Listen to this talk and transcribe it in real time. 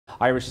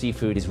Irish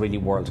seafood is really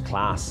world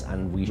class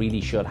and we really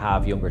should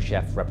have younger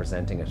chefs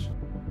representing it.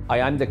 I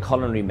am the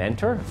culinary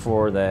mentor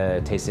for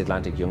the Taste the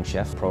Atlantic Young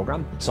Chef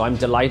programme. So I'm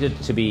delighted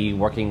to be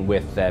working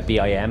with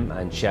BIM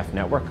and Chef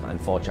Network and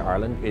Fáilte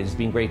Ireland. It has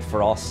been great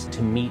for us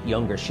to meet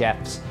younger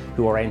chefs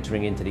who are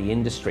entering into the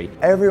industry.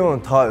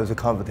 Everyone thought it was a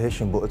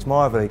competition, but it's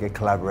more of like a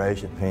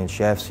collaboration between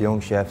chefs,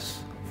 young chefs,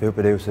 food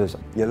producers.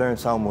 You learn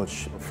so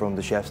much from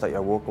the chefs that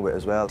you're working with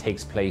as well. It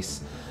takes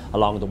place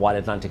along the Wild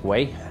Atlantic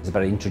Way. It's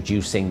about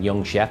introducing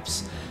young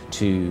chefs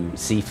to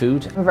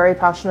seafood. I'm very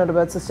passionate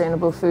about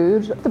sustainable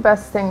food. The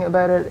best thing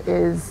about it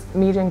is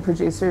meeting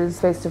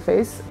producers face to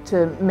face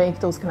to make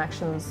those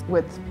connections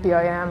with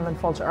BIM and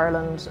Fáilte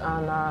Ireland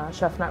and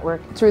Chef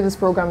Network. Through this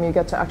programme you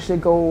get to actually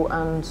go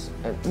and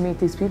meet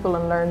these people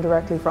and learn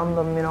directly from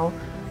them, you know.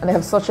 And they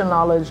have such a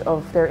knowledge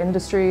of their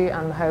industry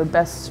and how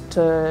best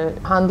to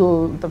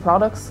handle the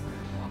products.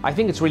 I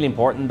think it's really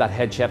important that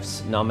head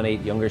chefs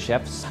nominate younger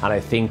chefs, and I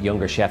think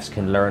younger chefs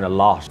can learn a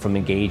lot from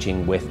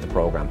engaging with the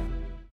programme.